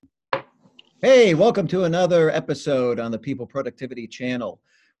Hey, welcome to another episode on the People Productivity Channel,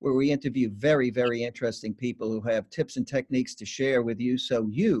 where we interview very interesting people who have tips and techniques to share with you so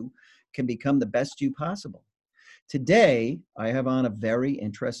you can become the best you possible. Today, I have on a very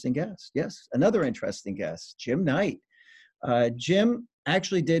interesting guest. Yes, another interesting guest, Jim Knight. Jim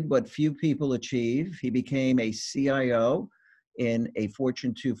actually did what few people achieve. He became a CIO in a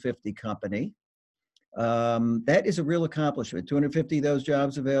Fortune 250 company. That is a real accomplishment. 250 of those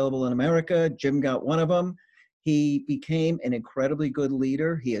jobs available in America. Jim got one of them. He became an incredibly good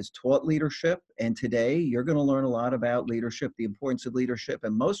leader. He has taught leadership. And today you're going to learn a lot about leadership, the importance of leadership,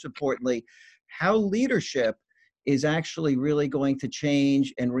 and most importantly, how leadership is actually really going to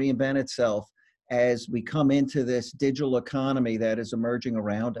change and reinvent itself as we come into this digital economy that is emerging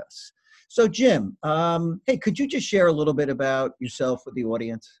around us. So Jim, hey, could you just share a little bit about yourself with the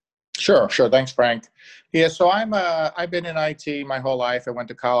audience? Sure. Thanks, Frank. Yeah, so I've been in IT my whole life. I went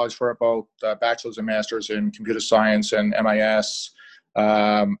to college for both bachelor's and master's in computer science and MIS.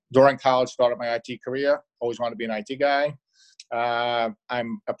 During college, started my IT career. Always wanted to be an IT guy.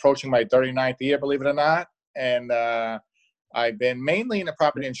 I'm approaching my 39th year, believe it or not, and I've been mainly in the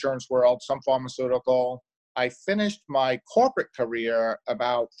property insurance world, some pharmaceutical. I finished my corporate career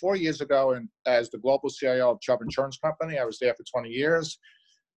about 4 years ago as the global CIO of Chubb Insurance Company. I was there for 20 years.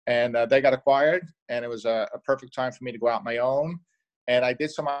 And they got acquired, and it was a perfect time for me to go out on my own. And I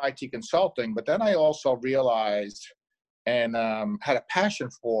did some IT consulting, but then I also realized and had a passion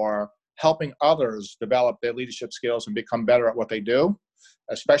for helping others develop their leadership skills and become better at what they do,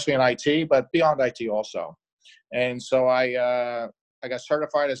 especially in IT, but beyond IT also. And so I got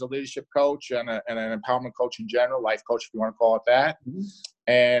certified as a leadership coach and an empowerment coach in general, life coach, if you want to call it that,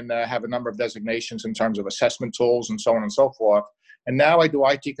 and have a number of designations in terms of assessment tools and so on and so forth. And now I do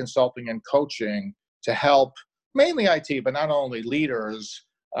IT consulting and coaching to help mainly IT, but not only leaders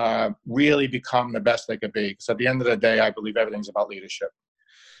really become the best they could be. Because at the end of the day, I believe everything's about leadership.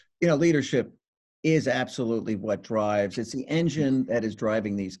 You know, leadership is absolutely what drives. It's the engine that is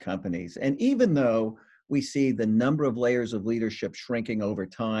driving these companies. And even though we see the number of layers of leadership shrinking over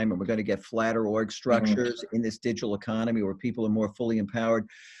time, and we're going to get flatter org structures in this digital economy where people are more fully empowered,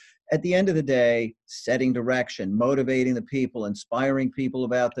 at the end of the day, setting direction, motivating the people, inspiring people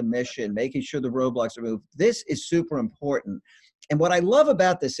about the mission, making sure the roadblocks are removed. This is super important. And what I love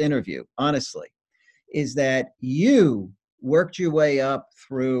about this interview, honestly, is that you worked your way up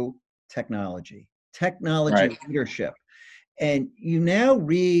through technology Right. leadership. And you now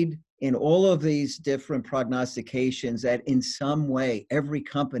read in all of these different prognostications that in some way, every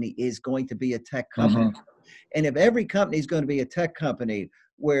company is going to be a tech company. And if every company is going to be a tech company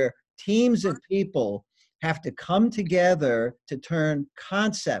where teams of people have to come together to turn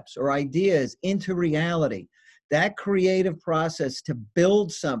concepts or ideas into reality, that creative process to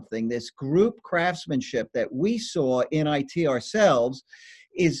build something, this group craftsmanship that we saw in IT ourselves,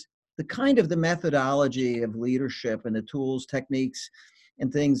 is the kind of the methodology of leadership and the tools, techniques,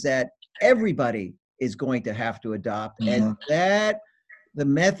 and things that everybody is going to have to adopt. And that the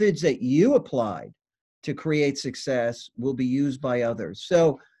methods that you applied to create success will be used by others.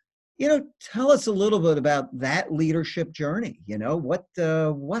 So, tell us a little bit about that leadership journey.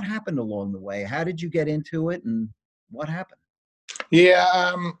 What happened along the way? How did you get into it, and what happened?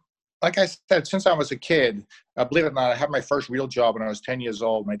 Yeah, like I said, since I was a kid, believe it or not, I had my first real job when I was 10 years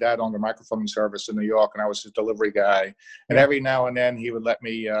old. My dad owned a microfilming service in New York, and I was his delivery guy. And every now and then, he would let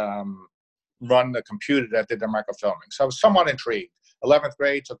me run the computer that did the microfilming. So I was somewhat intrigued. 11th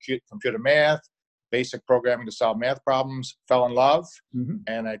grade, took computer math, basic programming to solve math problems, fell in love,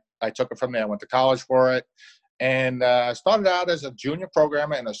 and I took it from there. I went to college for it, and started out as a junior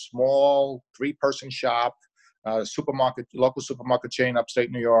programmer in a small 3-person shop, local supermarket chain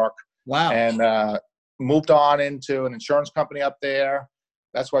upstate New York. Wow. And moved on into an insurance company up there.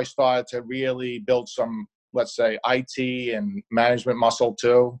 That's where I started to really build some, let's say, IT and management muscle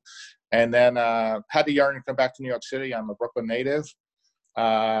too. And then had the yearning to come back to New York City. I'm a Brooklyn native.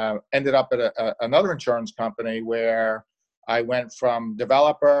 Ended up at another insurance company where I went from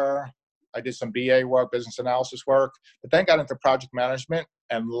developer, I did some BA work, business analysis work, but then got into project management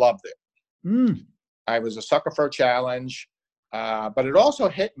and loved it. I was a sucker for a challenge, but it also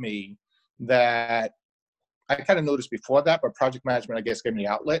hit me that I kind of noticed before that, but project management, I guess, gave me the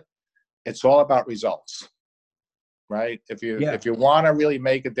outlet. It's all about results, right? If you want to really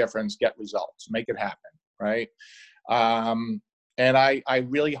make a difference, get results, make it happen, right? And I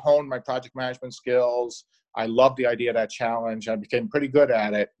really honed my project management skills. I loved the idea of that challenge. I became pretty good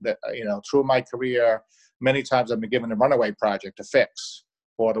at it. Through my career, many times I've been given a runaway project to fix,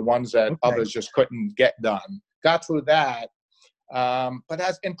 or the ones that others just couldn't get done. Got through that. But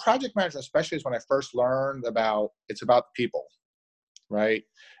as in project management, especially is when I first learned it's about the people, right?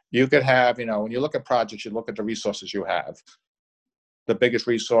 You could have, when you look at projects, you look at the resources you have. The biggest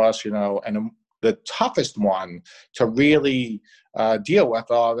resource, and the toughest one to really deal with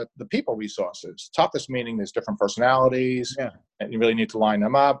are the people resources. Toughest meaning there's different personalities, Yeah. and you really need to line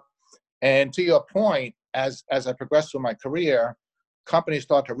them up. And to your point, as I progressed through my career, companies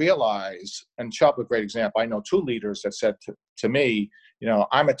start to realize, and Chubb is a great example. I know two leaders that said to me,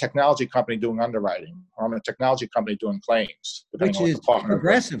 I'm a technology company doing underwriting, or I'm a technology company doing claims, depending Which on what is department.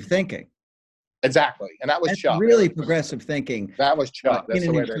 progressive thinking. Exactly. And that was That's Chubb. really progressive thinking. That was Chubb. That's In the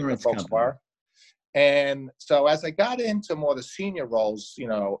an way the insurance folks company. were. And so as I got into more the senior roles,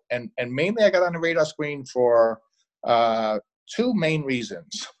 and mainly I got on the radar screen for two main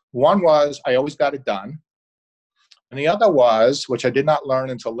reasons. One was I always got it done. And the other was, which I did not learn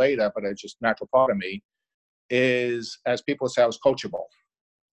until later, but it's just a natural part of me, is, as people say, I was coachable.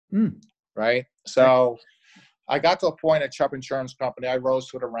 Right? So I got to a point at Chubb Insurance Company. I rose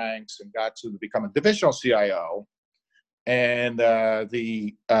through the ranks and got to become a divisional CIO. And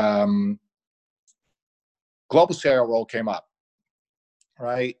the global CIO role came up.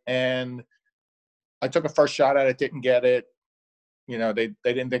 Right? And I took a first shot at it, didn't get it. They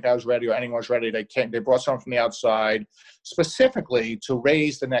didn't think I was ready or anyone was ready. They brought someone from the outside specifically to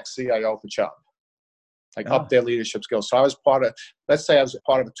raise the next CIO for Chubb, up their leadership skills. So I was let's say I was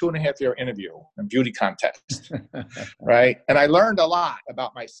part of a 2.5-year interview and beauty contest, right? And I learned a lot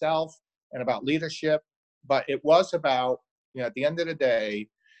about myself and about leadership, but it was about, at the end of the day,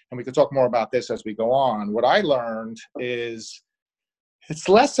 and we can talk more about this as we go on, what I learned is it's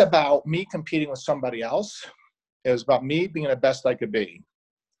less about me competing with somebody else. It was about me being the best I could be,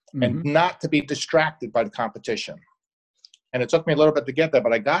 and not to be distracted by the competition. And it took me a little bit to get there,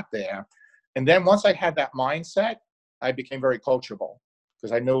 but I got there. And then once I had that mindset, I became very coachable,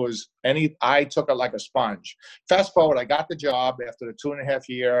 because I knew I took it like a sponge. Fast forward, I got the job after the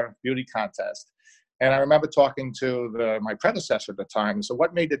 2.5-year beauty contest. And I remember talking to my predecessor at the time. So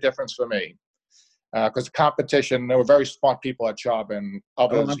what made the difference for me? Because the competition, there were very smart people at Chubb, and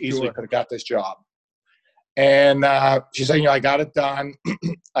others easily could have got this job. And she said, I got it done.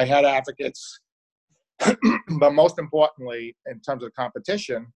 I had advocates. But most importantly, in terms of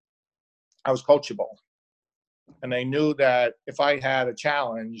competition, I was coachable. And they knew that if I had a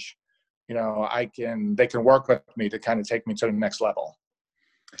challenge, they can work with me to kind of take me to the next level.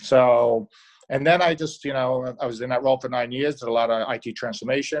 So, and then I just, I was in that role for 9 years, did a lot of IT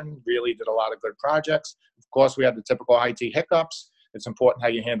transformation, really did a lot of good projects. Of course, we had the typical IT hiccups. It's important how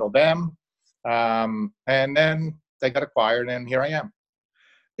you handle them. And then they got acquired, and here I am.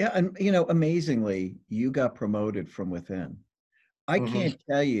 Yeah. And, amazingly, you got promoted from within. I can't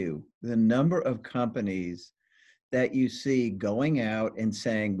tell you the number of companies that you see going out and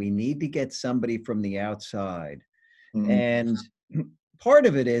saying, we need to get somebody from the outside. And part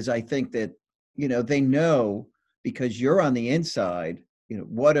of it is, I think that, they know, because you're on the inside,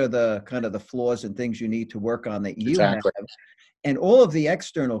 what are the kind of the flaws and things you need to work on that you have. And all of the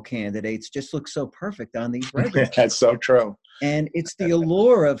external candidates just look so perfect on these resumes. That's so true. And it's the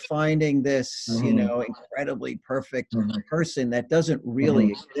allure of finding this, incredibly perfect person that doesn't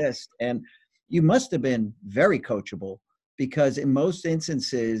really exist. And you must have been very coachable, because in most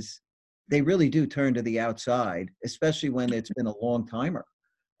instances, they really do turn to the outside, especially when it's been a long timer.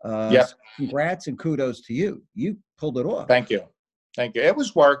 So congrats and kudos to you. You pulled it off. Thank you. It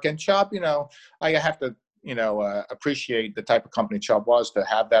was work. And Chubb, I have to, appreciate the type of company Chubb was to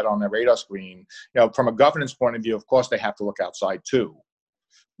have that on their radar screen. From a governance point of view, of course, they have to look outside too,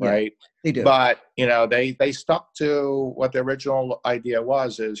 right? Yeah, they do. But, they stuck to what the original idea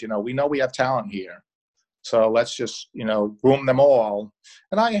was, is, we know we have talent here. So let's just, groom them all.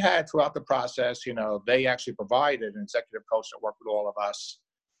 And I had, throughout the process, they actually provided an executive coach that worked with all of us,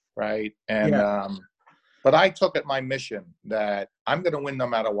 right? And but I took it my mission that I'm going to win no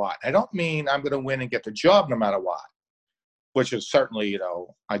matter what. I don't mean I'm going to win and get the job no matter what, which is certainly,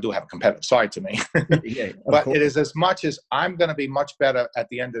 I do have a competitive side to me. But it is as much as I'm going to be much better at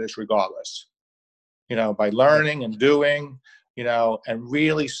the end of this regardless, by learning and doing, and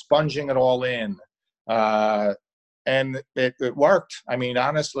really sponging it all in. And it worked. I mean,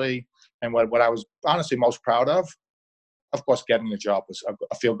 honestly, and what I was honestly most proud of course, getting the job was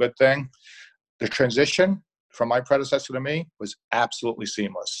a feel-good thing. The transition from my predecessor to me was absolutely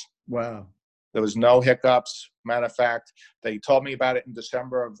seamless. Wow. There was no hiccups. Matter of fact, they told me about it in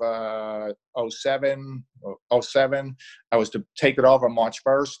December of 07. I was to take it over March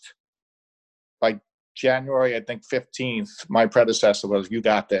 1st. By January, I think 15th, my predecessor was, you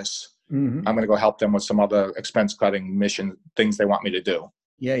got this. Hmm. I'm going to go help them with some other expense cutting mission things they want me to do.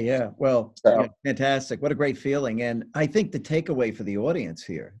 Yeah, yeah. Well, yeah, So fantastic. What a great feeling. And I think the takeaway for the audience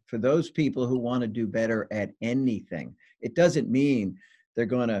here, for those people who want to do better at anything, it doesn't mean they're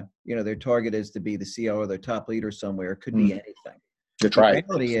going to, their target is to be the CEO or their top leader somewhere. It could be anything. that's The right.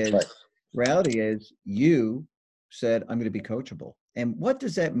 reality That's right. is, you said, I'm going to be coachable. And what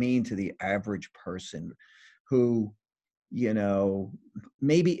does that mean to the average person who, you know,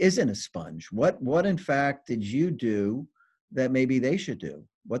 maybe isn't a sponge? What in fact did you do that maybe they should do?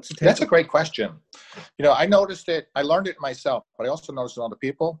 What's the That's a takeaway? great question. I noticed it, I learned it myself, but I also noticed in other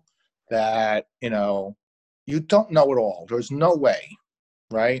people that, you don't know it all. There's no way,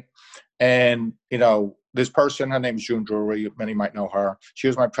 right? And, this person, her name is June Drury, many might know her. She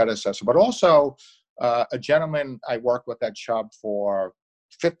was my predecessor, but also a gentleman I worked with at Chubb for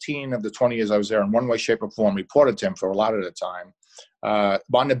 15 of the 20 years I was there in one way, shape, or form, reported to him for a lot of the time.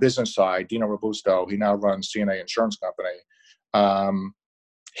 On the business side, Dino Robusto, he now runs CNA Insurance Company.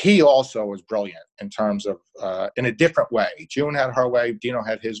 He also was brilliant in terms of, in a different way. June had her way, Dino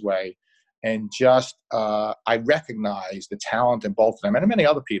had his way. And just, I recognized the talent in both of them and many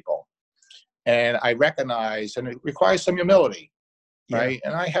other people. And I recognize, and it requires some humility, Yeah, right?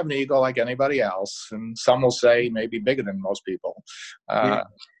 And I have an ego like anybody else, and some will say maybe bigger than most people, yeah,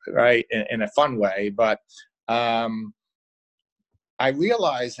 right? In a fun way. But I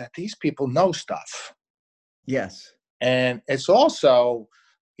realize that these people know stuff. yes, And it's also,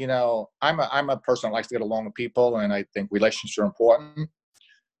 I'm a person that likes to get along with people, and I think relationships are important.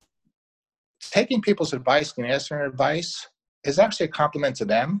 Taking people's advice and asking their advice is actually a compliment to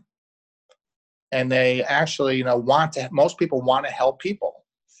them. And they actually, most people want to help people.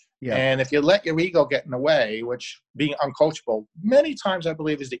 yeah. And if you let your ego get in the way, which being uncoachable, many times I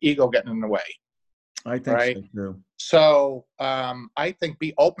believe is the ego getting in the way, I think right? so too. So I think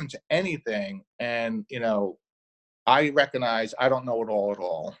be open to anything. And, I recognize I don't know it all at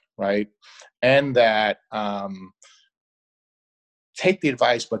all, right? And that take the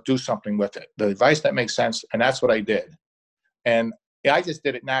advice, but do something with it. The advice that makes sense, and that's what I did. And I just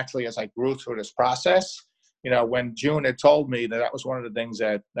did it naturally as I grew through this process. When June had told me that was one of the things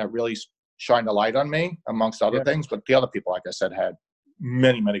that really shined a light on me, amongst other Yeah, things, but the other people, like I said, had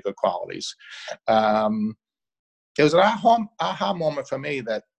many, many good qualities. It was an aha moment for me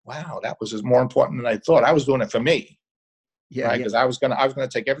that, wow, that was more important than I thought. I was doing it for me, yeah, right? yeah, Because I was gonna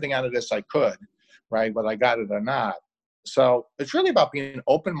take everything out of this I could, right? Whether I got it or not. So it's really about being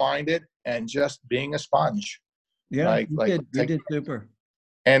open-minded and just being a sponge, yeah. right? You Like did, you take, did super.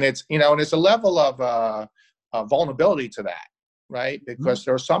 and it's a level of vulnerability to that, right? Mhm. Because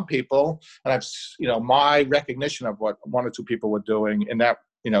there are some people, and my recognition of what one or two people were doing in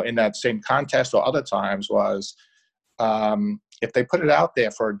that same contest or other times was, if they put it out there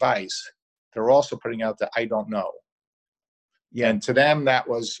for advice, they're also putting out that I don't know. Yeah, And to them, that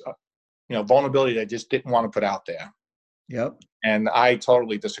was, vulnerability they just didn't want to put out there. yep, And I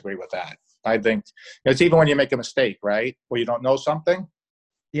totally disagree with that. I think it's even when you make a mistake, right? Where you don't know something.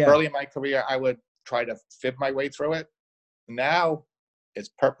 yeah. Early in my career, I would try to fib my way through it. Now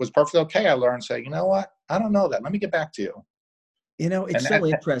was perfectly okay. I learned, say, you know what? I don't know that. Let me get back to you. It's And so that,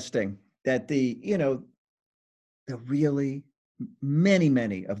 interesting that the really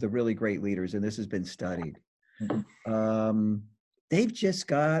many of the really great leaders, and this has been studied, Mhm. um,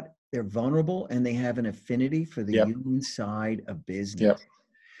 they're vulnerable and they have an affinity for the Yep, human side of business. yep,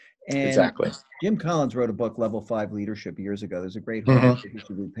 And exactly. Jim Collins wrote a book, Level 5 Leadership, years ago. There's a great Harvard Hmm. Business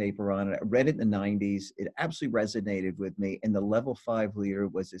Review paper on it. I read it in the 90s. It absolutely resonated with me. And the Level 5 leader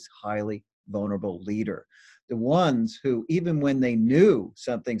was this highly vulnerable leader. The ones who, even when they knew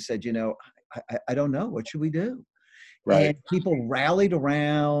something, said, I don't know. What should we do? Right. And people rallied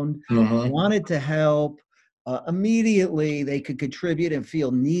around, Hmm. wanted to help. Immediately, they could contribute and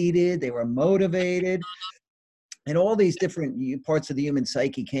feel needed. They were motivated, and all these different parts of the human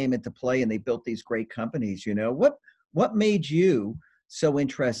psyche came into play, and they built these great companies. What made you so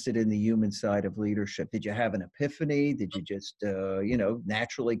interested in the human side of leadership? Did you have an epiphany? Did you just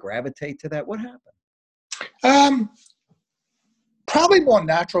naturally gravitate to that? What happened? Um, Probably more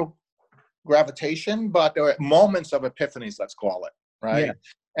natural gravitation, but there were moments of epiphanies, let's call it, Yeah, right?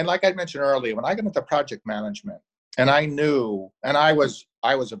 And like I mentioned earlier, when I got into project management, and I knew, and I was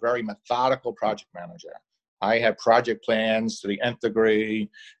a very methodical project manager. I had project plans to the nth degree,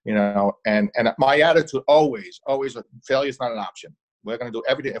 and my attitude always failure is not an option. We're going to do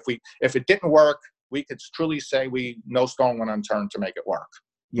everything. If it didn't work, we could truly say no stone went unturned to make it work,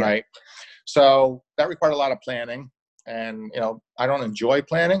 yeah, right? So that required a lot of planning. And, I don't enjoy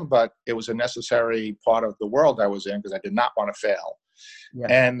planning, but it was a necessary part of the world I was in because I did not want to fail. Yeah.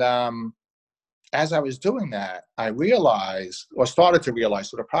 And as I was doing that, I realized, or started to realize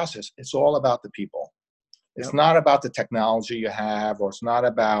through the process, it's all about the people. It's Yep. not about the technology you have, or it's not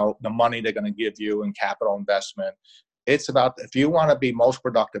about the money they're going to give you in capital investment. It's about, if you want to be most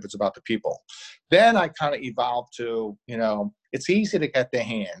productive, it's about the people. Then I kind of evolved to, it's easy to get their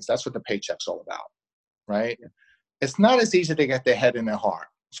hands. That's what the paycheck's all about, right? Yeah. It's not as easy to get their head in their heart,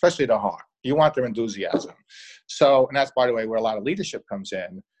 especially their heart. You want their enthusiasm. So, and that's, by the way, where a lot of leadership comes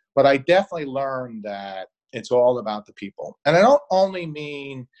in. But I definitely learned that it's all about the people. And I don't only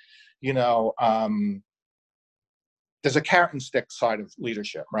mean, there's a carrot and stick side of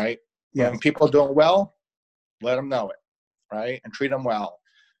leadership, right? When Yes. people are doing well, let them know it, right? And treat them well.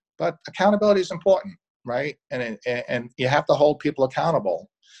 But accountability is important, right? And you have to hold people accountable.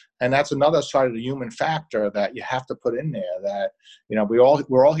 And that's another side of the human factor that you have to put in there, that, we're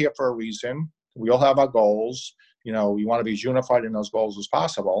all here for a reason. We all have our goals. We want to be as unified in those goals as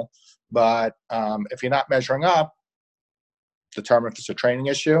possible. But if you're not measuring up, determine if it's a training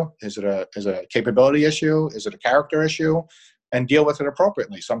issue, is it a capability issue, is it a character issue, and deal with it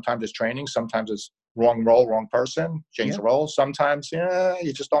appropriately. Sometimes it's training, sometimes it's wrong role, wrong person, change the role. Sometimes,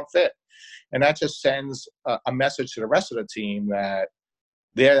 you just don't fit. And that just sends a message to the rest of the team that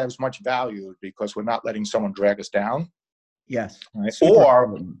they're as much valued because we're not letting someone drag us down. Yes. Right? Super Or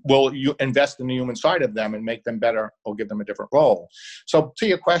important. will you invest in the human side of them and make them better, or give them a different role? So to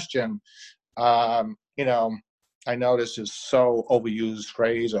your question, I know this is so overused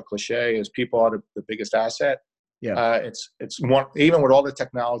phrase or cliche, as people are the biggest asset. Yeah. It's one, even with all the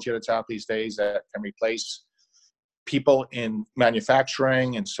technology that's out these days that can replace people in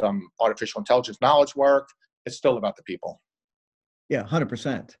manufacturing and some artificial intelligence knowledge work, it's still about the people. Yeah,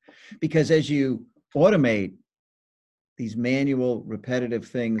 100%. Because as you automate these manual repetitive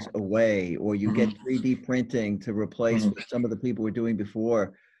things away, or you get 3D printing to replace what some of the people were doing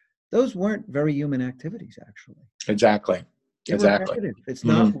before, those weren't very human activities, actually. Exactly. They're repetitive. It's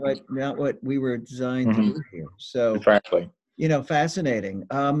not what we were designed to do here. So, Exactly. fascinating.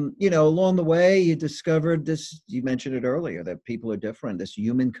 Along the way, you discovered this, you mentioned it earlier, that people are different, this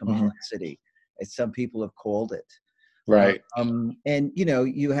human complexity, as some people have called it. Right. And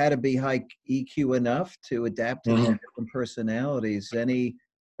you had to be high EQ enough to adapt to these different personalities. Any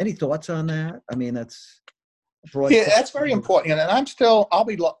thoughts on that? I mean, that's a broad Yeah, question. that's very important. And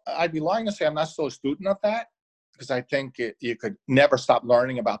I'd be lying to say I'm not still a student of that, because I think you could never stop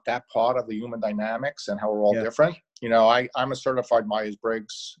learning about that part of the human dynamics and how we're all different. I'm a certified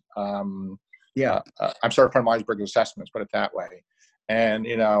Myers-Briggs. I'm certified Myers-Briggs assessments, put it that way. And,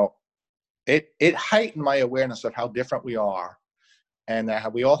 it heightened my awareness of how different we are, and that how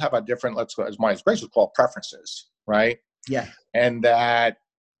we all have our different, let's go, as Myers-Briggs would call, preferences, right? Yeah. And that,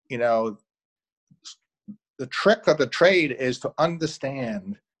 the trick of the trade is to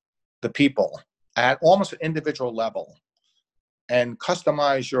understand the people at almost an individual level and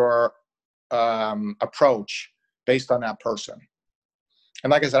customize your approach based on that person.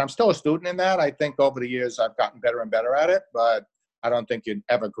 And like I said, I'm still a student in that. I think over the years I've gotten better and better at it, but I don't think you're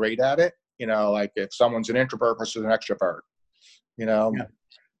ever great at it. Like if someone's an introvert versus an extrovert,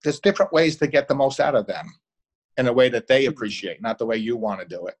 there's different ways to get the most out of them in a way that they appreciate, not the way you want to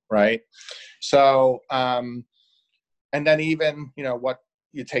do it, right? So, and then even, what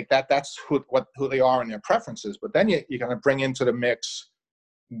you take that's who they are and their preferences, but then you're going to bring into the mix,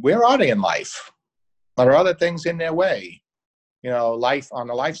 where are they in life? Are there other things in their way? Life on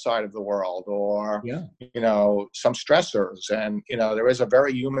the life side of the world, or, some stressors. And, there is a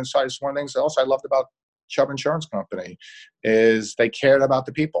very human side. It's one of the things also I loved about Chubb Insurance Company is they cared about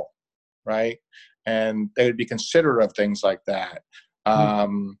the people, right? And they would be considerate of things like that.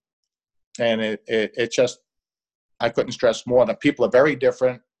 And it just, I couldn't stress more that people are very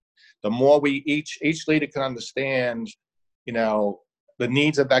different. The more we each leader can understand, the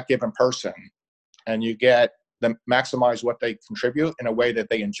needs of that given person, and you get them maximize what they contribute in a way that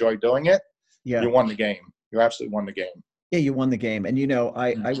they enjoy doing it, you won the game. You absolutely won the game. Yeah, you won the game. And,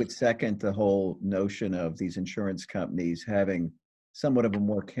 I would second the whole notion of these insurance companies having somewhat of a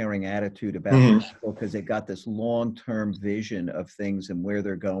more caring attitude about people, because they got this long-term vision of things and where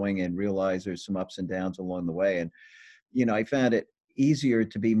they're going, and realize there's some ups and downs along the way. And, I found it easier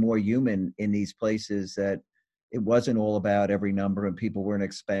to be more human in these places, that it wasn't all about every number and people were an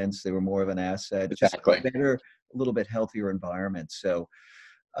expense. They were more of an asset, Exactly. just better, a little bit healthier environment. So,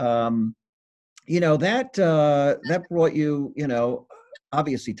 that brought you,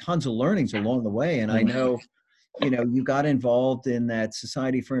 obviously tons of learnings along the way. And I know, you got involved in that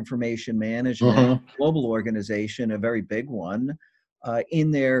Society for Information Management, global organization, a very big one,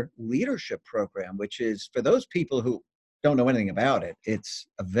 in their leadership program, which is for those people who don't know anything about it, it's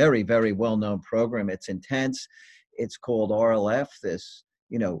a very, very well-known program. It's intense. It's called RLF, this,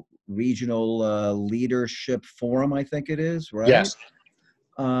 regional leadership forum, I think it is, right? Yes.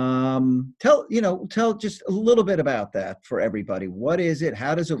 Tell just a little bit about that for everybody. What is it?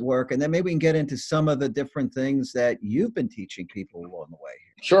 How does it work? And then maybe we can get into some of the different things that you've been teaching people along the way.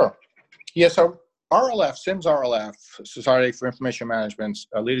 Sure. Yeah. So RLF, SIMS RLF, Society for Information Management's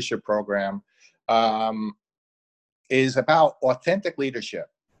leadership program, is about authentic leadership,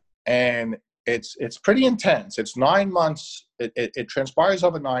 and it's pretty intense. It's 9 months. It transpires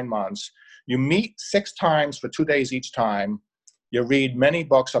over 9 months. You meet 6 times for 2 days each time. You read many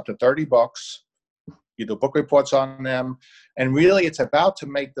books, up to 30 books. You do book reports on them. And really, it's about to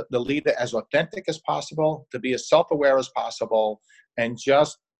make the leader as authentic as possible, to be as self-aware as possible, and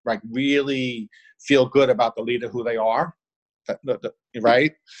just like really feel good about the leader, who they are,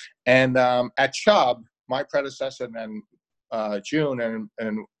 right? And at Chubb, my predecessor, and then June,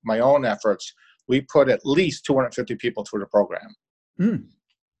 and my own efforts, we put at least 250 people through the program. Mm.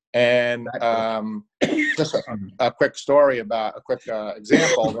 And just a quick story about a quick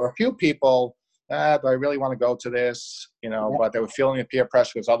example. There were a few people, do I really want to go to this? But they were feeling the peer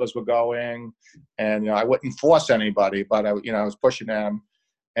pressure because others were going, and I wouldn't force anybody, but I was pushing them.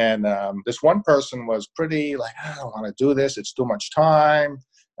 And this one person was pretty like, I don't want to do this. It's too much time.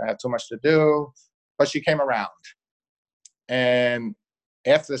 I have too much to do. But she came around, and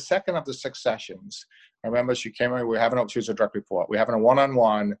after the second of the 6 sessions, I remember she came in, she was a direct report. We're having a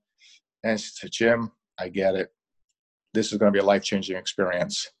one-on-one, and she said, Jim, I get it. This is going to be a life-changing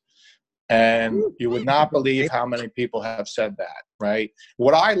experience. And you would not believe how many people have said that, right?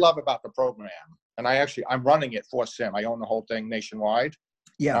 What I love about the program, and I'm running it for SIM. I own the whole thing nationwide.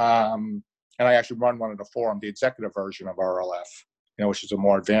 Yeah. And I actually run one of the forum, the executive version of RLF, which is a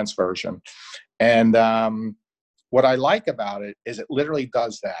more advanced version. And what I like about it is it literally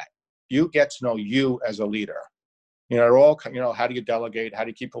does that. You get to know you as a leader. They're all, how do you delegate? How do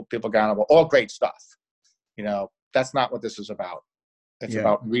you keep people accountable? All great stuff. That's not what this is about. It's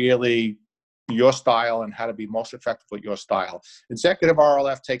about really your style and how to be most effective with your style. Executive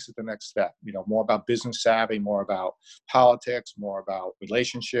RLF takes it the next step, more about business savvy, more about politics, more about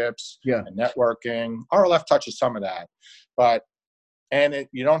relationships and networking. RLF touches some of that,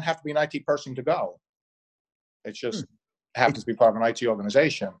 you don't have to be an IT person to go. It's just happens to be part of an IT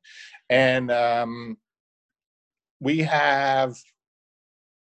organization. And we have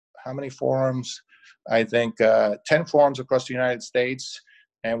how many forums? I think 10 forums across the United States,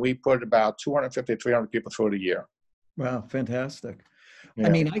 and we put about 250 to 300 people through it a year. Wow, fantastic. Yeah. I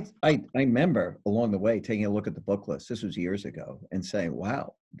mean, I remember along the way taking a look at the book list. This was years ago, and saying,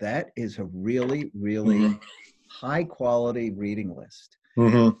 wow, that is a really, really high quality reading list.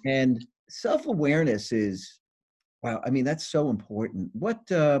 And self-awareness is, wow, I mean, that's so important.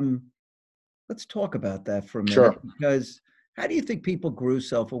 Let's talk about that for a minute. Sure. Because how do you think people grew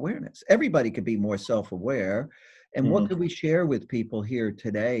self-awareness? Everybody could be more self-aware. And what could we share with people here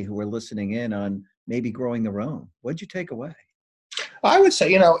today who are listening in on maybe growing their own? What'd you take away? I would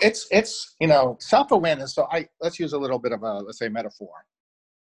say, it's self-awareness. So let's use a little bit of a, let's say, metaphor.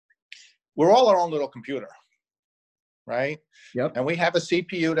 We're all our own little computer, right? Yep. And we have a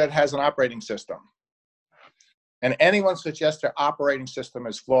CPU that has an operating system. And anyone suggests their operating system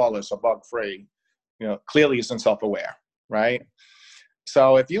is flawless or bug-free, clearly isn't self-aware, right?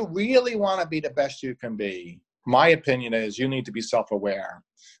 So if you really want to be the best you can be, my opinion is you need to be self-aware.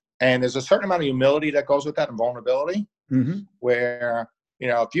 And there's a certain amount of humility that goes with that, and vulnerability, where,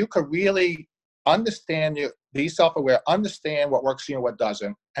 if you could really understand, be self-aware, understand what works for you and what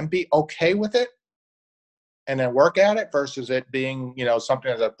doesn't, and be okay with it, and then work at it versus it being,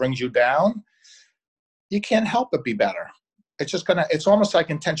 something that brings you down, you can't help but be better. It's almost like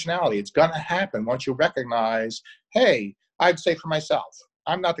intentionality. It's gonna happen once you recognize, hey, I'd say for myself,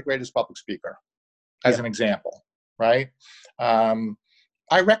 I'm not the greatest public speaker, as an example, right?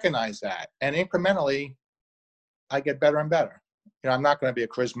 I recognize that, and incrementally, I get better and better. I'm not gonna be a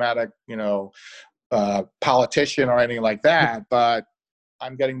charismatic, politician or anything like that, but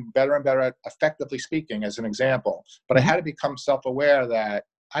I'm getting better and better at effectively speaking, as an example. But I had to become self-aware that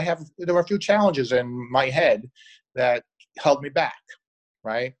there were a few challenges in my head that held me back,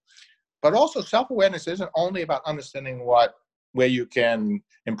 right? But also self-awareness isn't only about understanding where you can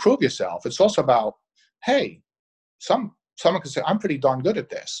improve yourself. It's also about, hey, someone can say, I'm pretty darn good at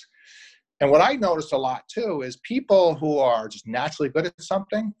this. And what I noticed a lot too is people who are just naturally good at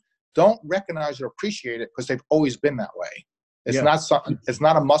something don't recognize or appreciate it because they've always been that way. It's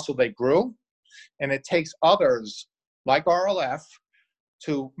not a muscle they grew. And it takes others like RLF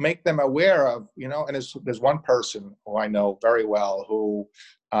to make them aware of, and there's one person who I know very well who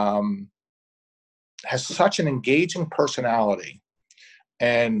has such an engaging personality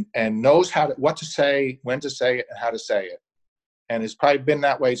and knows what to say, when to say it, and how to say it. And it's probably been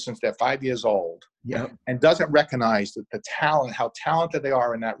that way since they're 5 years old. Yep. And doesn't recognize the talent, how talented they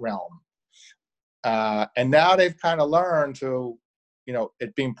are in that realm. And now they've kind of learned to,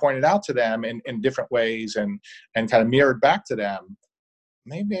 it being pointed out to them in different ways and kind of mirrored back to them.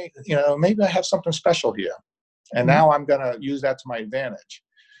 Maybe I have something special here. And now I'm going to use that to my advantage.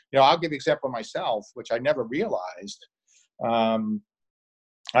 I'll give you an example of myself, which I never realized.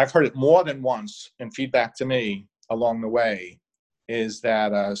 I've heard it more than once in feedback to me along the way, is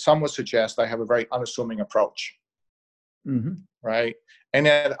that some would suggest I have a very unassuming approach. Right? And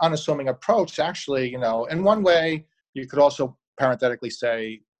that unassuming approach actually, in one way, you could also parenthetically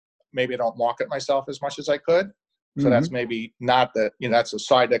say, maybe I don't market myself as much as I could. So that's maybe not that's a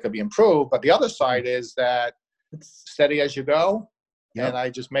side that could be improved. But the other side is that it's steady as you go. Yep. And I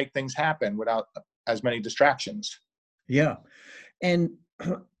just make things happen without as many distractions. Yeah. And,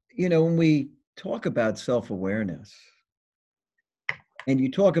 when we talk about self-awareness and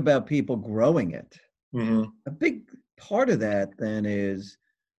you talk about people growing it, a big part of that then is,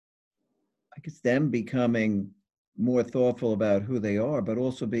 I guess, them becoming more thoughtful about who they are, but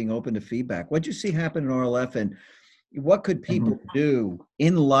also being open to feedback. What do you see happen in RLF, and what could people do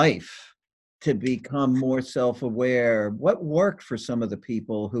in life to become more self-aware? What worked for some of the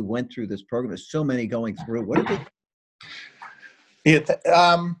people who went through this program? There's so many going through. What did they?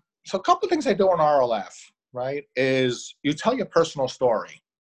 So a couple of things I do in RLF, right, is you tell your personal story,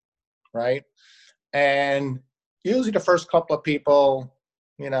 right? And usually the first couple of people,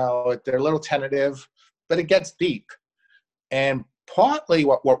 they're a little tentative, but it gets deep. And partly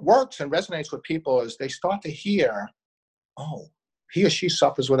what works and resonates with people is they start to hear, oh, he or she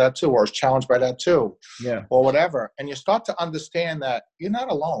suffers with that too, or is challenged by that too, or whatever. And you start to understand that you're not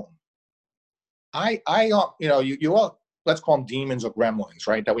alone. You all, let's call them demons or gremlins,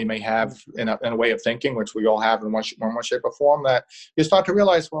 right? That we may have in a way of thinking, which we all have in one shape or form, that you start to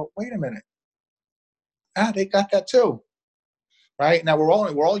realize, well, wait a minute. They got that too, right? Now we're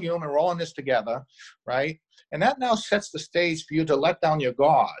all human, we're all in this together, right? And that now sets the stage for you to let down your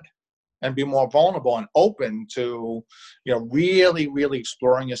guard and be more vulnerable and open to, really, really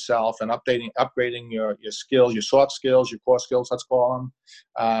exploring yourself and upgrading your skills, your soft skills, your core skills, let's call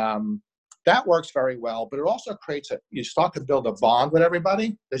them. That works very well, but it also creates you start to build a bond with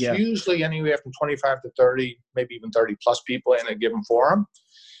everybody. There's usually anywhere from 25 to 30, maybe even 30 plus people in a given forum.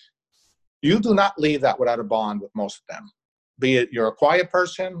 You do not leave that without a bond with most of them. Be it you're a quiet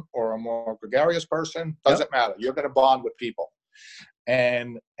person or a more gregarious person, doesn't matter. You're going to bond with people.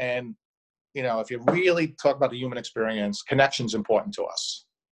 And if you really talk about the human experience, connection's important to us,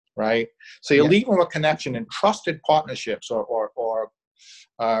 right? So you're leaving with connection and trusted partnerships or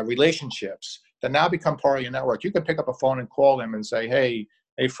relationships that now become part of your network. You can pick up a phone and call them and say, hey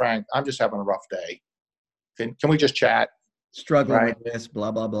Frank, I'm just having a rough day. Can we just chat? Struggling with this,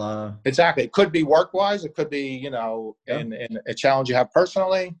 blah, blah, blah. Exactly. It could be work-wise. It could be, in a challenge you have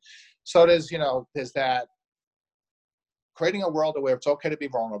personally. So there's that creating a world where it's okay to be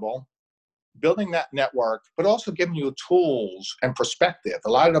vulnerable, building that network, but also giving you tools and perspective. A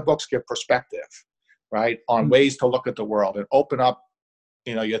lot of the books give perspective, right, on ways to look at the world and open up,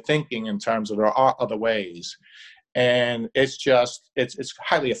 your thinking in terms of there are other ways. And it's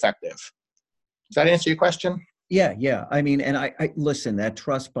highly effective. Does that answer your question? Yeah. I mean, and I listen, that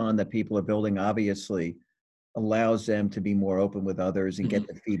trust bond that people are building obviously allows them to be more open with others and get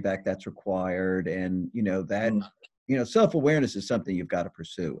the feedback that's required. And, self-awareness is something you've got to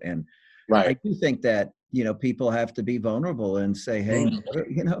pursue. And I do think that, people have to be vulnerable and say, hey,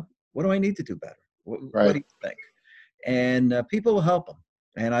 what do I need to do better? What do you think? And people will help them.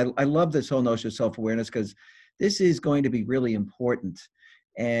 And I love this whole notion of self-awareness, because this is going to be really important.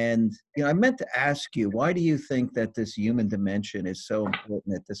 And, I meant to ask you, why do you think that this human dimension is so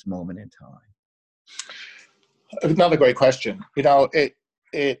important at this moment in time? Another great question. I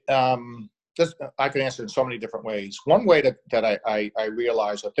can answer it in so many different ways. One way that I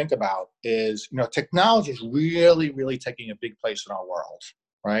realize or think about is, technology is really, really taking a big place in our world,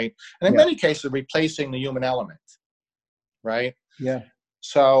 right? And in many cases, replacing the human element, right? Yeah.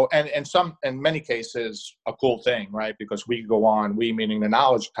 So, and in many cases, a cool thing, right? Because we meaning the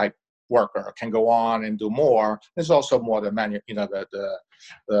knowledge type worker, can go on and do more. There's also more the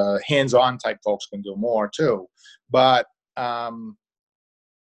hands-on type folks can do more too. But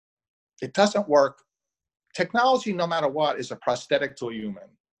it doesn't work. Technology, no matter what, is a prosthetic to a human.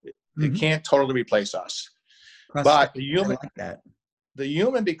 It can't totally replace us. But the human, I like that. the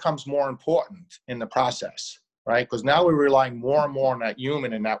human becomes more important in the process, right? Because now we're relying more and more on that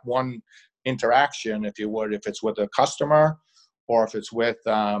human in that one interaction, if you would, if it's with a customer or if it's with,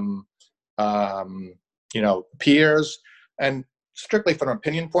 peers. And strictly from an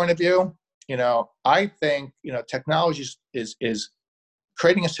opinion point of view, I think, technology is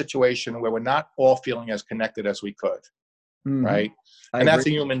creating a situation where we're not all feeling as connected as we could, right? And that's a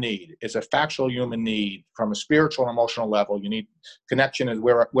human need. It's a factual human need from a spiritual and emotional level. You need connection, and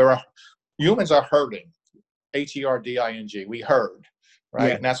humans are hurting. HERDING. We herd, right?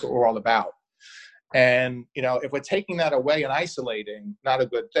 Yeah. And that's what we're all about. And if we're taking that away and isolating, not a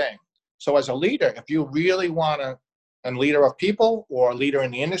good thing. So as a leader, if you really want a leader of people or a leader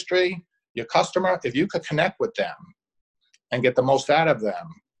in the industry, your customer, if you could connect with them and get the most out of them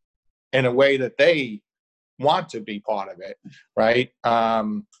in a way that they want to be part of it, right?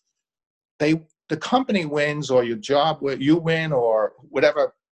 The company wins, or your job, you win, or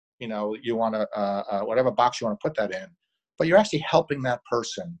whatever, you want to, whatever box you want to put that in. But you're actually helping that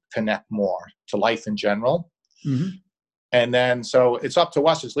person connect more to life in general. Mm-hmm. And then, so it's up to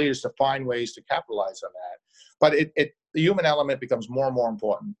us as leaders to find ways to capitalize on that. But the human element becomes more and more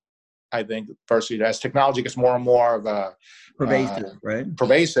important, I think, firstly, as technology gets more and more of a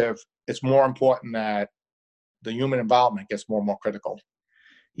pervasive, it's more important that the human involvement gets more and more critical.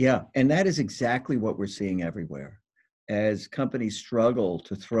 Yeah, and that is exactly what we're seeing everywhere. As companies struggle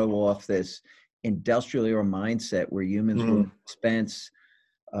to throw off this industrial mindset where humans will dispense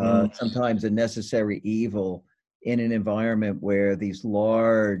sometimes a necessary evil in an environment where these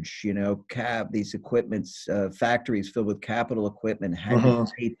large, these equipments, factories filled with capital equipment had to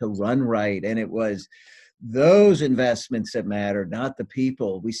be paid to run right. And it was those investments that matter, not the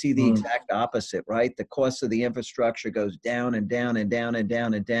people. We see the exact opposite, right? The cost of the infrastructure goes down and down and down and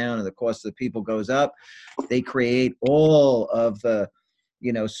down and down, and the cost of the people goes up. They create all of the,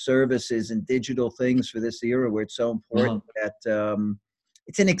 services and digital things for this era where it's so important that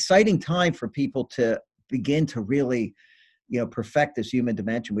it's an exciting time for people to begin to really, perfect this human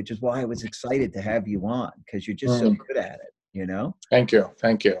dimension, which is why I was excited to have you on, because you're just so good at it. Thank you.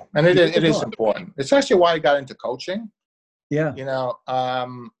 And it is important. It's actually why I got into coaching. Yeah.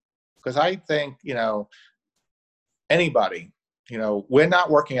 Because I think, anybody, we're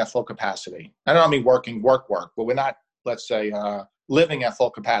not working at full capacity. I don't mean working, work, but we're not, let's say, living at full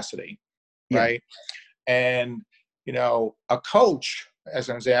capacity, right? And, a coach, as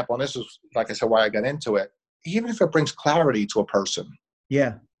an example, and this is, like I said, why I got into it, even if it brings clarity to a person.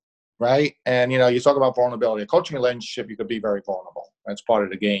 Yeah. Right. And, you talk about vulnerability. A coaching relationship, you could be very vulnerable. That's part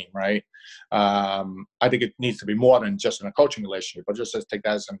of the game, right? I think it needs to be more than just in a coaching relationship, but just let's take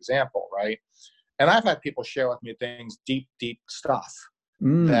that as an example, right? And I've had people share with me things, deep stuff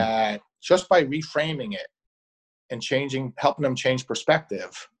that just by reframing it and helping them change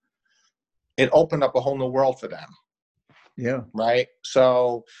perspective, it opened up a whole new world for them. Yeah. Right.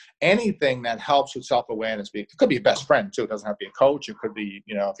 So anything that helps with self-awareness, it could be a best friend too. It doesn't have to be a coach. It could be,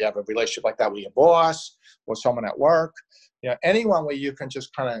 if you have a relationship like that with your boss or someone at work, anyone where you can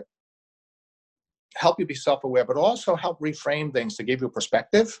just kind of help you be self-aware, but also help reframe things to give you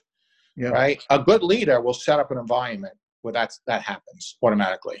perspective. Yeah. Right. A good leader will set up an environment where that happens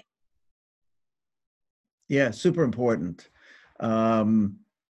automatically. Yeah. Super important.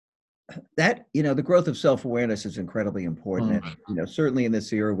 That, the growth of self-awareness is incredibly important. And, certainly in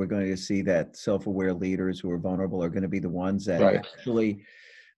this era, we're going to see that self-aware leaders who are vulnerable are going to be the ones that actually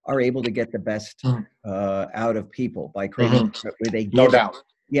are able to get the best out of people by creating where they give. No doubt.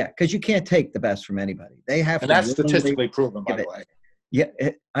 Yeah, because you can't take the best from anybody. They have and to. That's statistically proven, by the way. Yeah,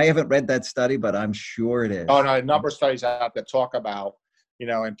 I haven't read that study, but I'm sure it is. Oh, no, a number of studies out that talk about,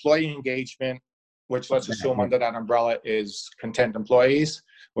 employee engagement, which let's assume under that umbrella is content employees,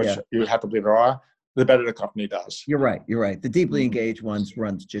 which you have to believe there are, the better the company does. You're right. The deeply engaged ones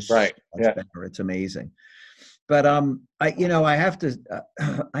runs just much better. It's amazing. But I have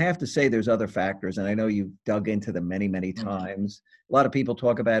to say there's other factors, and I know you've dug into them many times. A lot of people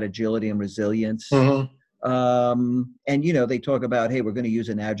talk about agility and resilience. And they talk about, hey, we're going to use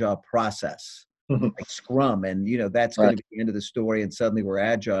an agile process like Scrum, and that's going to be the end of the story, and suddenly we're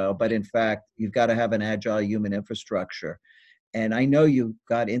agile. But in fact, you've got to have an agile human infrastructure. And I know you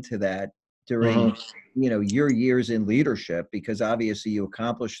got into that during your years in leadership, because obviously you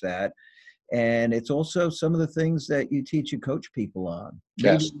accomplished that. And it's also some of the things that you teach and coach people on.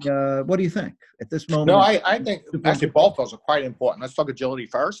 Yes. What do you think at this moment? No, I think actually both those are quite important. Let's talk agility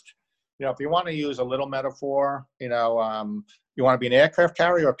first. If you want to use a little metaphor, you want to be an aircraft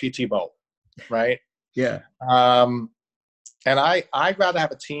carrier or a PT boat, right? Yeah. And I'd rather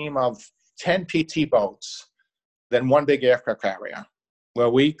have a team of 10 PT boats than one big aircraft carrier. where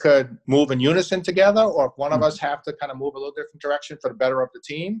we could move in unison together, or if one of us have to kind of move a little different direction for the better of the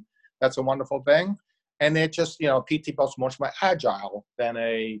team, that's a wonderful thing. And it just, PT boat's much more agile than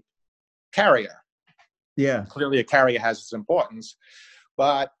a carrier. Yeah. Clearly a carrier has its importance,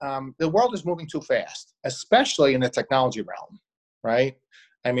 but the world is moving too fast, especially in the technology realm, right?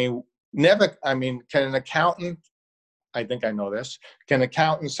 Can an accountant, I think I know this, can an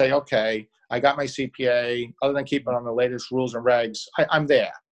accountant say, okay, I got my CPA, other than keeping on the latest rules and regs, I'm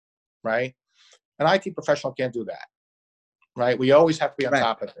there, right? An IT professional can't do that, right? We always have to be on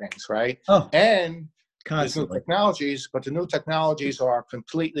top of things, right? Oh, and constantly. There's new technologies, but the new technologies are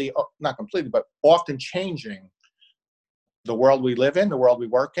not completely, but often changing the world we live in, the world we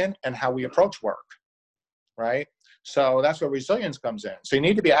work in, and how we approach work, right? So that's where resilience comes in. So you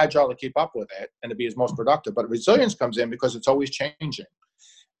need to be agile to keep up with it and to be as most productive. But resilience comes in because it's always changing.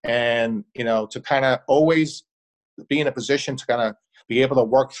 And, to kind of always be in a position to kind of be able to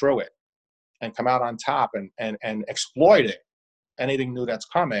work through it and come out on top and exploit it. Anything new that's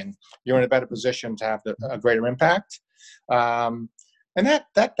coming, you're in a better position to have a greater impact. And that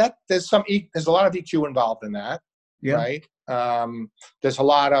there's a lot of EQ involved in that, Yeah. right? There's a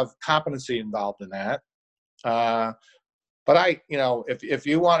lot of competency involved in that. But if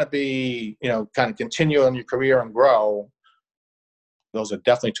you want to be, kind of continue in your career and grow, those are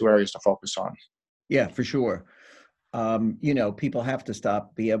definitely two areas to focus on. Yeah, for sure. People have to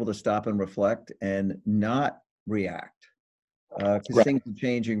be able to stop and reflect and not react. Because things are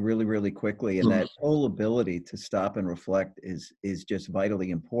changing really, really quickly, and that whole ability to stop and reflect is just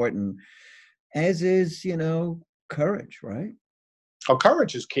vitally important. As is, courage, right? Oh,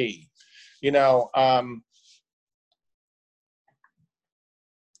 courage is key.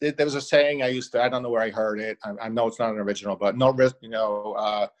 There was a saying I don't know where I heard it. I know it's not an original, but no risk,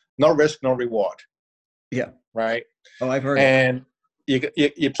 no risk, no reward. Yeah. Right. Oh, I've heard it. And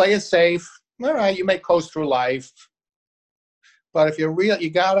you play it safe. All right. You may coast through life. But if you're real, you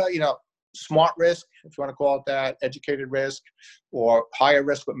gotta, smart risk, if you want to call it that, educated risk, or higher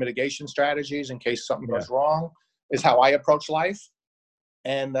risk with mitigation strategies in case something goes wrong, is how I approach life.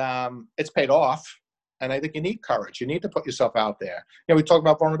 And it's paid off. And I think you need courage. You need to put yourself out there. We talked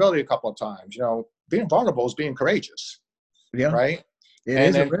about vulnerability a couple of times. Being vulnerable is being courageous. Yeah. Right.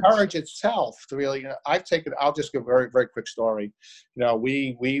 And then courage itself to really, I'll just give a very, very quick story.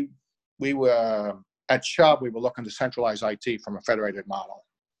 We were at Chubb, we were looking to centralize IT from a federated model,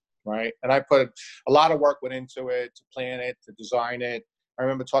 right? And I put a lot of work went into it, to plan it, to design it. I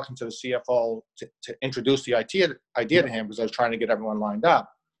remember talking to the CFO to introduce the idea to him because I was trying to get everyone lined up.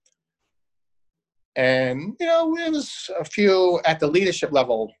 And, it was a few at the leadership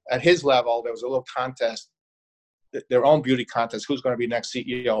level, at his level, there was a little contest, their own beauty contest, who's going to be next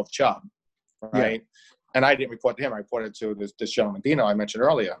CEO of Chubb, right? Yeah. And I didn't report to him. I reported to this gentleman, Dino, I mentioned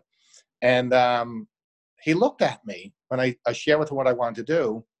earlier. And he looked at me when I shared with him what I wanted to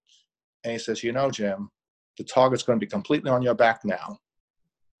do. And he says, Jim, the target's going to be completely on your back now.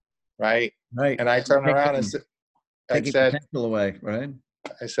 Right. Right. And I turned around and said, potential away, right?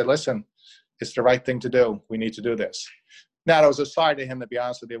 I said, listen, it's the right thing to do. We need to do this. Now, there was a side to him, to be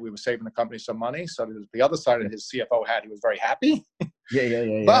honest with you, we were saving the company some money. So the other side of his CFO hat, he was very happy.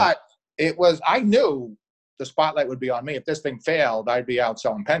 Yeah. But I knew the spotlight would be on me. If this thing failed, I'd be out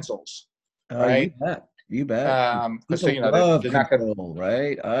selling pencils. Right. You bet. People love control,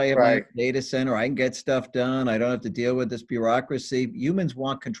 right? I have my data center. I can get stuff done. I don't have to deal with this bureaucracy. Humans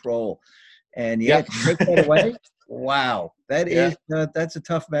want control, and to take that away. Wow, that's a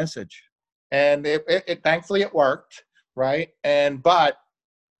tough message. And it thankfully it worked, right? But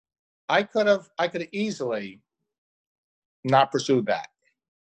I could have easily not pursued that.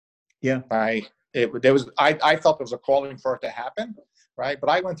 Yeah. Right. I felt there was a calling for it to happen. Right. But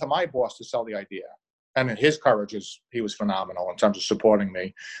I went to my boss to sell the idea. And his courage he was phenomenal in terms of supporting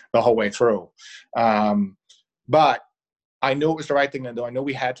me the whole way through. But I knew it was the right thing to do. I knew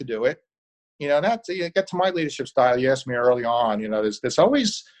we had to do it. You get to my leadership style. You asked me early on, there's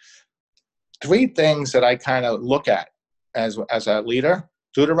always three things that I kind of look at as a leader: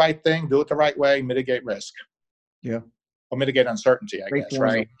 do the right thing, do it the right way, mitigate risk. Yeah. Or mitigate uncertainty, I guess.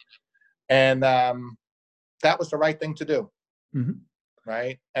 Right. And that was the right thing to do. Mm-hmm.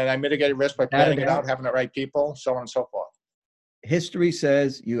 Right. And I mitigated risk by planning it out, having the right people, so on and so forth. History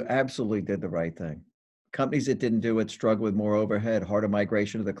says you absolutely did the right thing. Companies that didn't do it struggle with more overhead, harder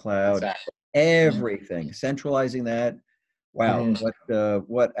migration to the cloud, everything. Centralizing that. Wow.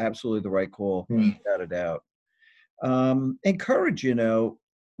 What absolutely the right call, without a doubt. And courage,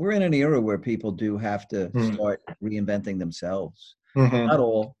 we're in an era where people do have to start reinventing themselves. Not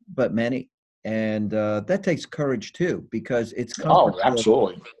all, but many. And that takes courage too, because it's Oh, comfortable.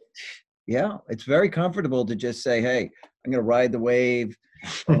 absolutely. Yeah, it's very comfortable to just say, hey, I'm going to ride the wave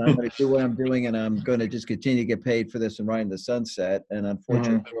and I'm going to do what I'm doing and I'm going to just continue to get paid for this and ride in the sunset. And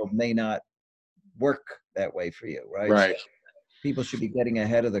unfortunately, the world may not work that way for you, right? So Right. people should be getting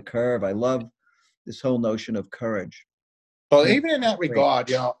ahead of the curve. I love this whole notion of courage. Well, Yeah, even in that great. regard,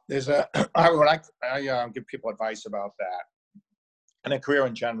 there's when I give people advice about that, and a career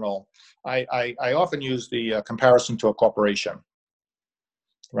in general, I often use the comparison to a corporation,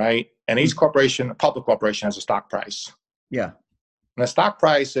 right? And each corporation, a public corporation, has a stock price. Yeah. And the stock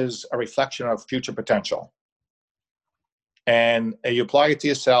price is a reflection of future potential. And you apply it to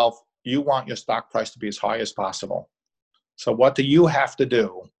yourself, you want your stock price to be as high as possible. So what do you have to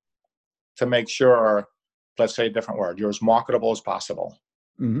do to make sure, let's say a different word, you're as marketable as possible?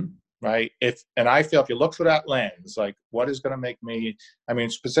 Mm-hmm. Right? And I feel if you look through that lens, like what is going to make me, I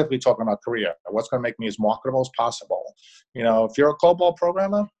mean, specifically talking about career, what's going to make me as marketable as possible? If you're a COBOL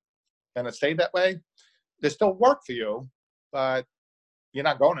programmer and it stayed that way, there's still work for you, but you're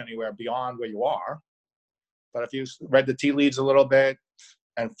not going anywhere beyond where you are. But if you read the tea leaves a little bit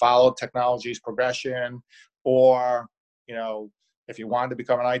and followed technology's progression, or, if you wanted to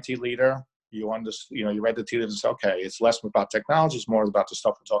become an IT leader, you read the tea leaves and said, okay, it's less about technology, it's more about the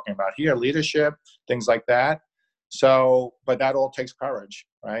stuff we're talking about here, leadership, things like that. So, but that all takes courage,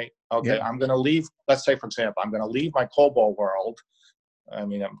 right? Okay, Yeah. I'm going to leave, let's say, for example, I'm going to leave my COBOL world. I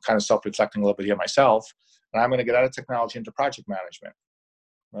mean, I'm kind of self-reflecting a little bit here myself, and I'm going to get out of technology into project management,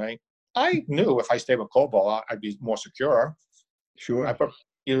 right? I knew if I stayed with COBOL, I'd be more secure. Sure.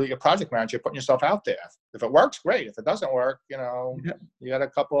 You're project manager, putting yourself out there. If it works, great. If it doesn't work, Yeah. you got a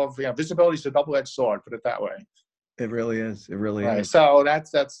couple of, visibility is a double-edged sword, put it that way. It really is. It really Right. is. So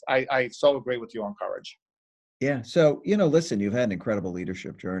I so agree with you on courage. Yeah. So, listen, you've had an incredible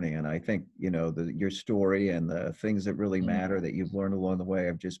leadership journey. And I think, your story and the things that really matter that you've learned along the way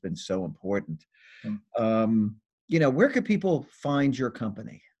have just been so important. Where could people find your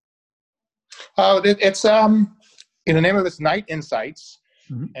company? Oh, it's the name of it's Knight Insights,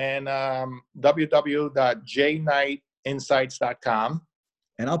 Mm-hmm. and www.jknightinsights.com.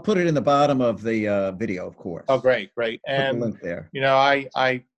 And I'll put it in the bottom of the video, of course. Oh, great. Put the And link there. I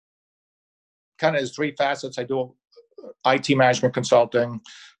kind of, there's three facets. I do IT management consulting,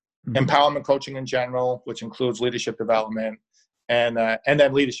 empowerment coaching in general, which includes leadership development, and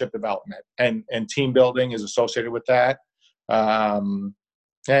then leadership development and team building is associated with that. And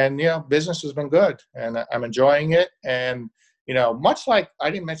business has been good, and I'm enjoying it. And much like I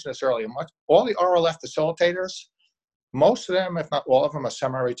didn't mention this earlier, all the RLF facilitators, most of them, if not all of them, are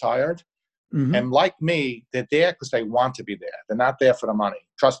semi-retired. Mm-hmm. And like me, they're there because they want to be there. They're not there for the money.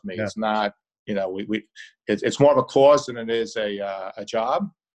 Trust me, It's not. It's more of a cause than it is a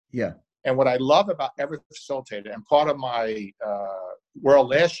job. Yeah. And what I love about every facilitator, and part of my world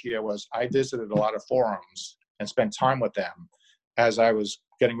last year was I visited a lot of forums and spent time with them as I was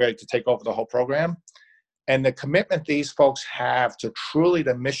getting ready to take over the whole program. And the commitment these folks have to truly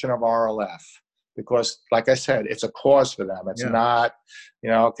the mission of RLF, because like I said, it's a cause for them. It's not,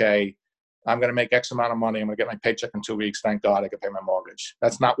 okay, I'm going to make X amount of money. I'm going to get my paycheck in 2 weeks. Thank God I can pay my mortgage.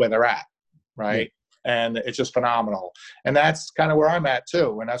 That's not where they're at. Right. Yeah. And it's just phenomenal. And that's kind of where I'm at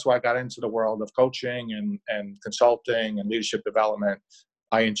too. And that's why I got into the world of coaching and consulting and leadership development.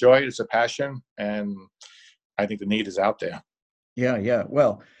 I enjoy it. It's a passion. And I think the need is out there. Yeah. Yeah.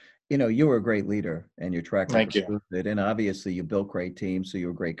 Well, you were a great leader and your track record proved it. And obviously you built great teams. So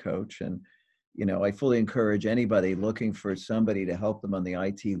you're a great coach. And, I fully encourage anybody looking for somebody to help them on the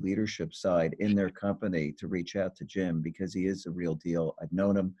IT leadership side in their company to reach out to Jim, because he is the real deal. I've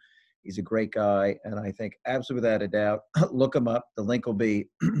known him. He's a great guy. And I think absolutely without a doubt, look him up. The link will be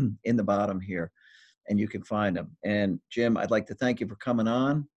in the bottom here and you can find him. And Jim, I'd like to thank you for coming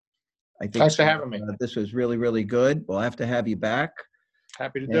on. I think thanks for having me. This was really, really good. We'll have to have you back.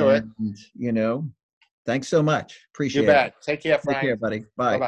 Happy to do it. Thanks so much. Appreciate it. You bet. Take care, Frank. Take care, buddy. Bye. Bye-bye.